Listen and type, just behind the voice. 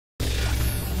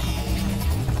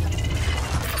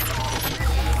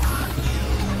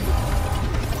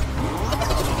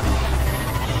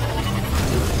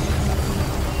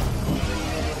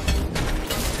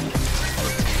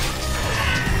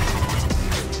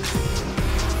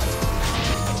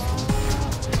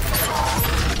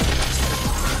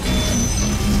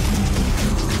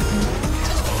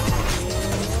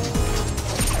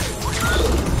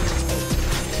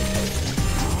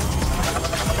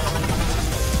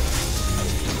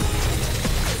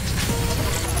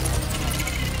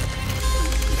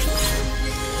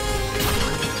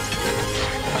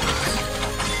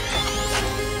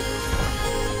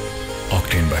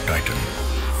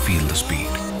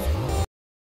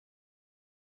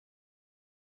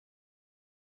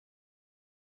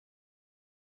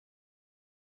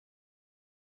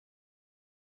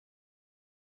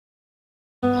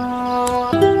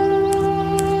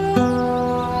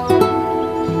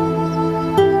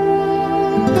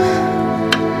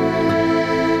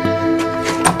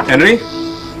Henry?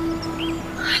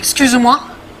 Excuse-moi.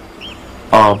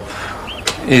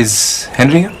 Is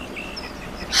Henry here?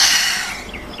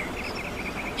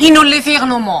 He no live here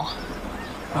no more.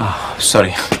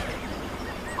 Sorry.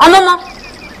 Un moment.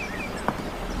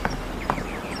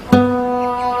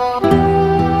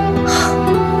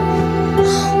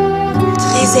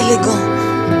 Très élégant.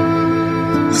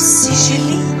 Oh, c'est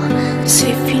joli.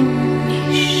 C'est fini.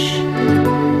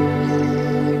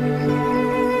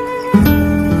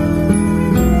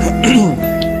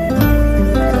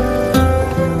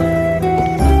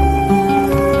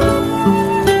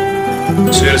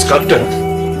 So you're a sculptor?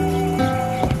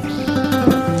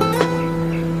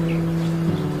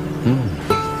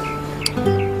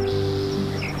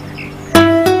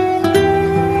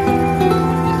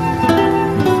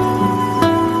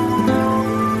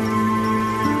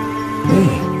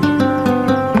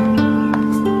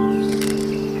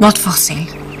 Not for sale.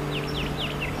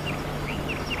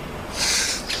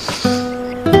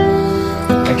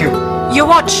 Thank you. Your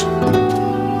watch.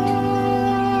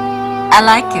 I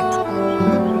like it.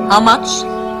 How much?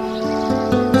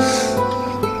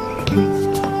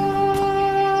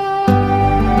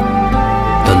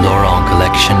 The Laurent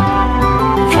collection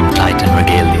from Titan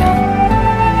Regalia.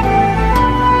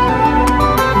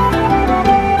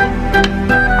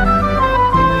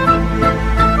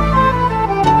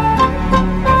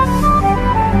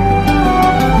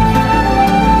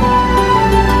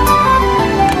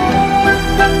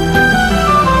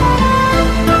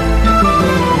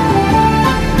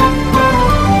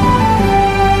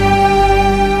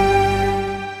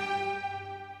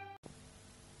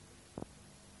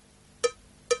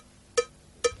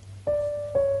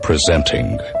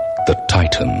 Presenting the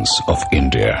Titans of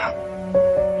India.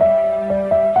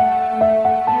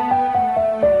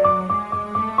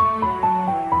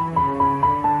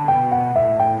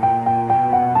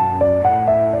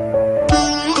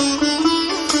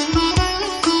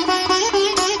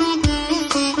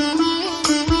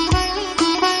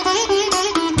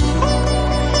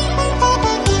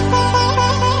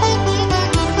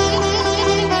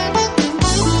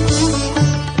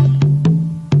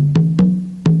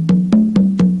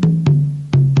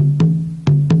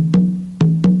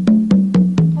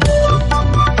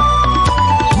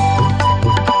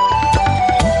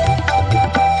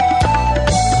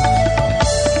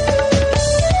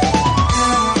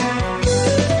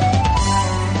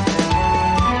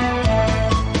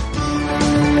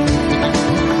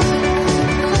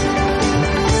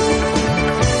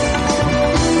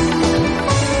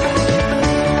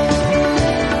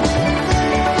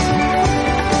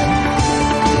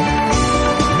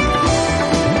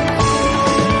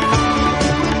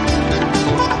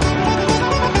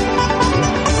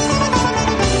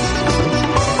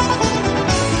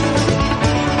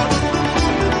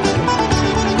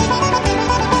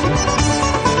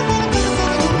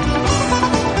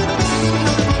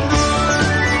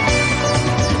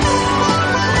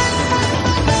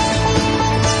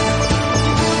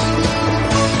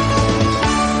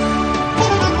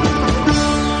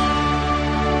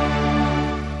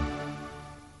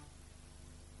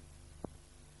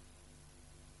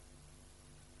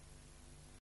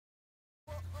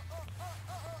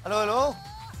 Hello hello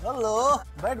hello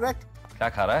बैठ बैठ। क्या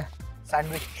खा रहा है?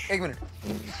 Sandwich. एक minute,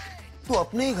 तू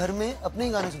अपने ही घर में अपने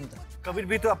ही गाने सुनता है? कबीर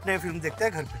भी तो अपने फिल्म देखता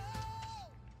है घर पे।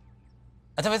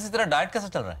 अच्छा, वैसे तेरा डाइट कैसा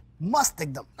चल रहा है? मस्त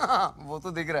एकदम। हाँ, वो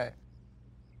तो दिख रहा है।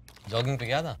 जॉगिंग पे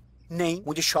गया था? नहीं,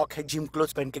 मुझे शौक है जिम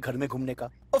क्लोथ्स पहन के घर में घूमने का।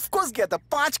 ऑफ कोर्स गया था,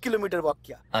 5 किलोमीटर वॉक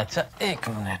किया। अच्छा, एक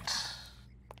मिनट।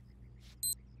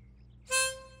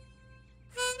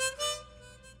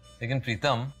 लेकिन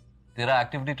प्रीतम, तेरा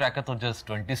एक्टिविटी ट्रैकर तो जस्ट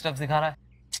 20 स्टेप्स दिखा रहा है।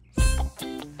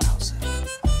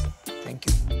 Thank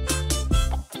you.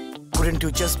 Couldn't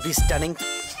you just be stunning?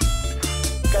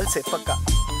 कल से पक्का।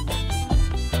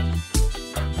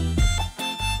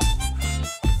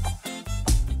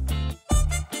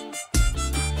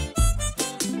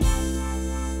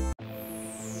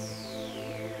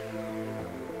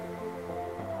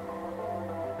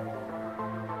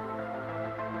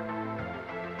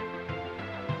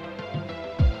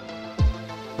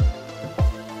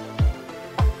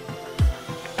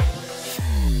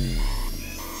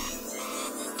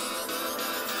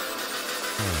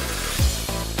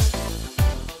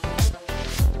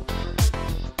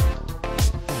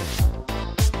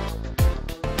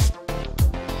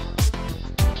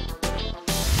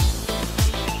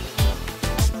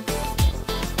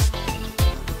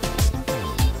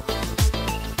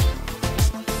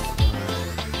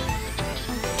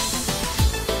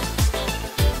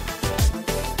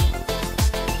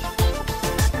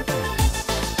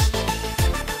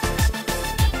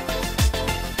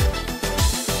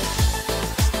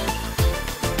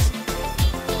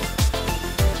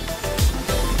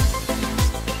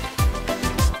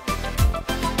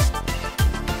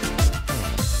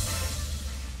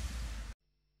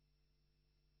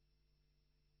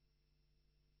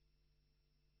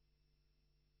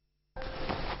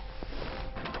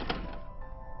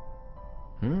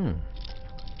 The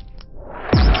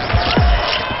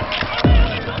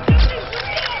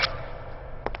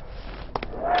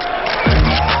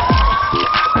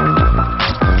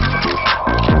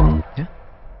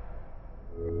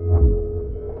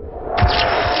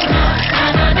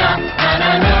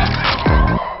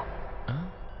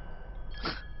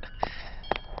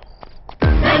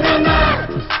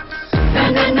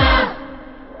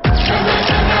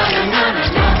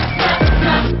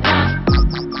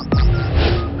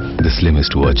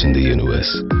slimmest watch in the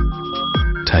universe.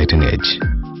 Titan Edge.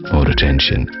 More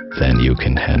attention than you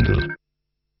can handle.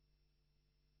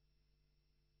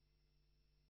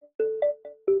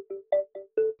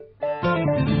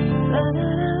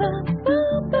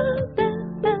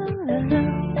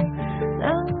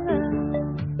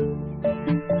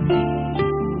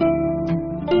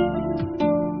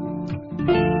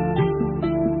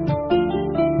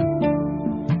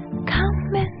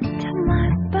 Come into my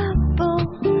bubble.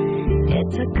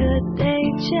 It's a good day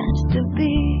just to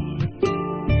be.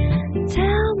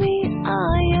 Tell me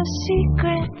all your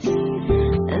secrets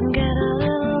and get a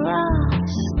little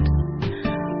lost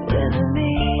with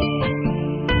me.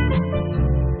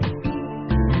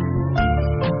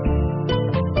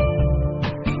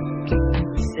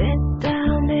 Sit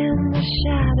down in the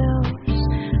shadows,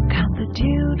 count the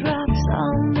dewdrops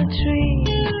on the tree.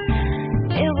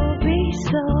 It will be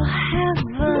so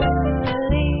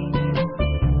heavenly.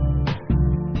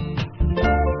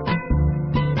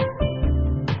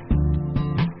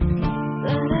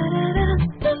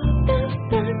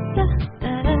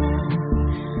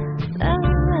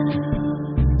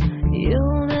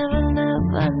 You'll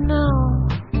never know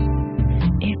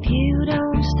if you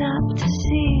don't stop to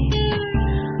see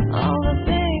all the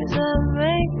things that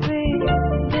make me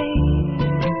be.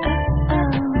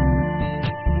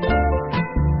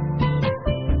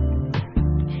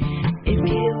 If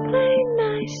you play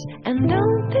nice and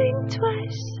don't think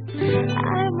twice,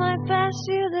 I might pass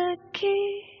you the key.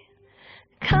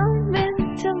 Come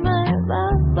into my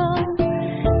bubble.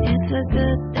 It's a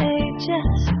good day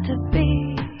just to be.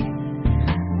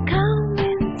 Come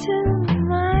into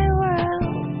my world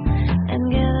and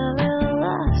get a little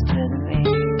lost with me.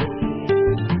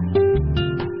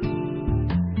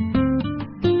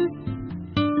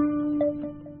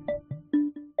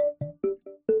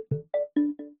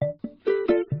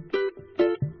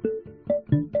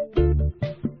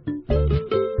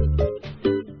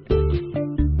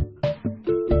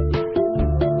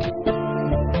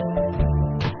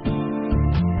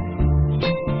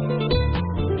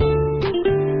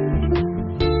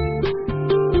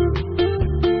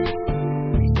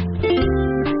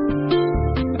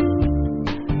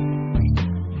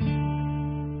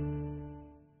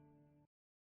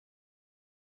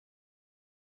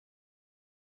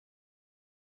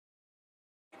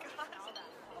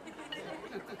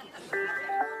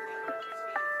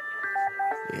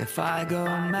 If I go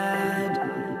mad,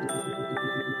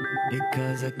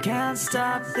 because I can't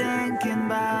stop thinking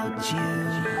about you.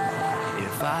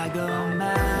 If I go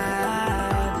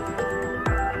mad,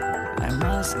 I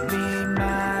must be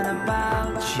mad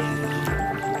about you.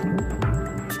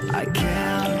 I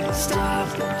can't stop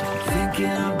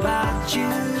thinking about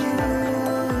you.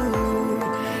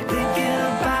 Thinking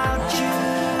about you.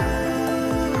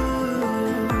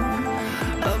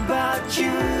 About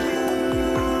you.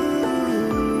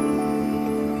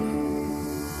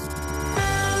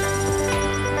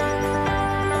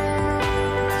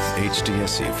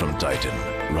 HTSC from Titan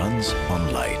runs on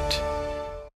light.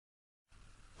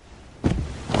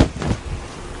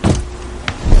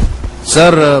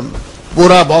 Sir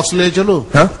पूरा box ले चलो।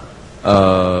 हाँ?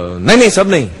 नहीं नहीं सब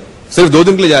नहीं, सिर्फ 2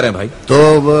 दिन के लिए जा रहे हैं भाई।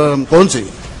 तो कौन सी?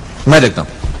 मैं देखता हूँ।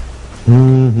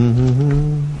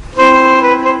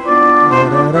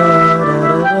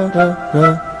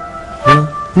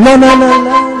 ना ना ना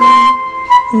ना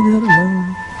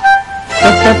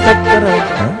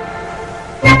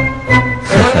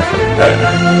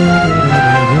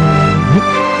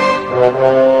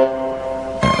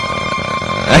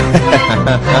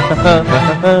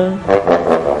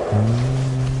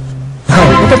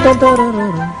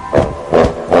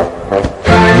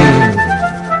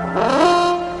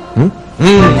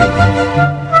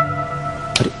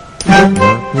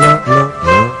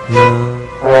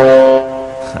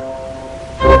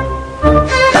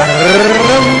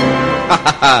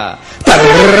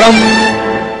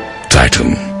Titan,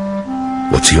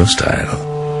 what's your style?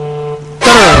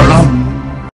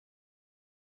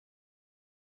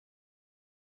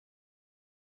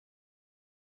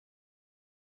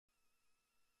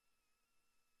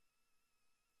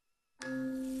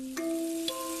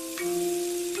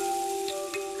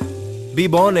 Be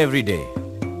born every day.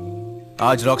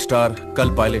 आज रॉक स्टार, कल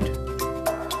pilot,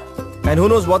 and who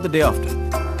knows what the day after.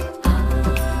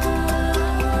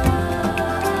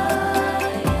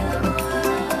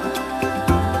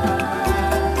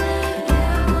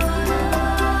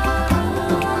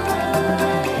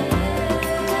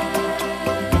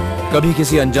 कभी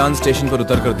किसी अनजान स्टेशन पर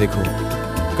उतरकर देखो,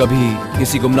 कभी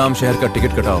किसी गुमनाम शहर का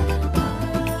टिकट कटाओ.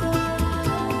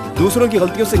 दूसरों की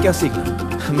गलतियों से क्या सीखना?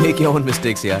 मेक योर ओन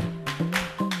मिस्टेक्स यार.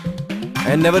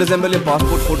 And never resemble your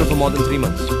passport photo for more than 3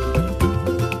 months.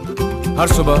 हर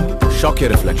सुबह shock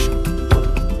your reflection.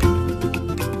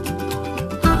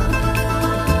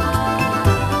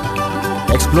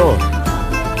 Explore.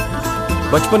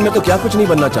 बचपन में तो क्या कुछ नहीं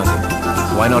बनना चाहते.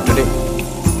 Why not today?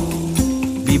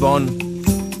 Be born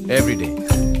every day.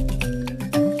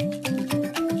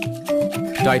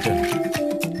 Titan.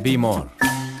 Be more.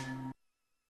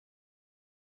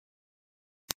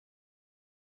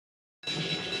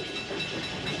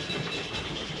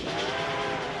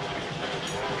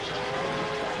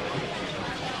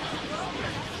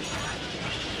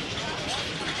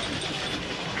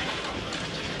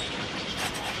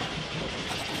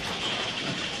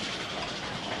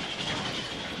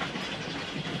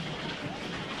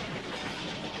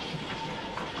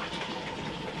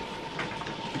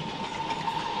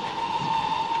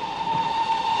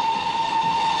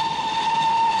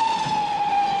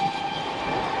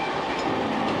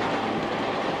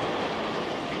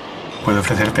 ¿Puedo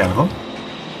ofrecerte algo?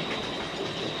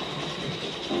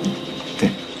 ¿Té?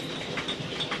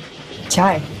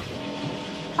 Chai.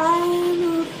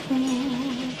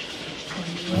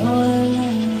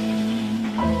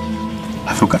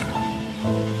 ¿Azúcar?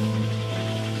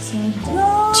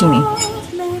 Chini.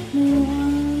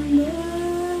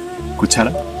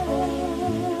 ¿Cuchara?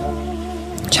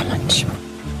 Challenge.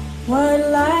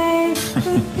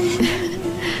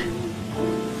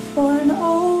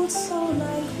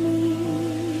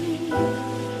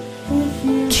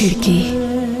 खिड़की.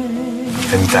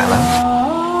 ¿Ventana?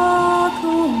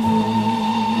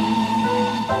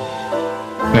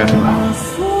 Verla.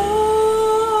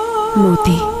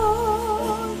 मोती.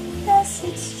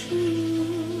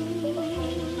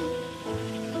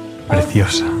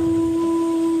 Preciosa.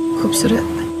 खूबसूरत.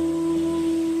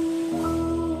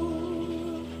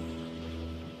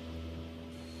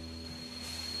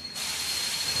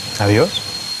 Adiós.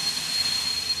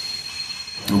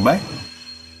 Goodbye.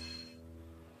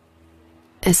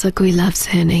 ऐसा कोई लफ्ज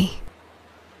है नहीं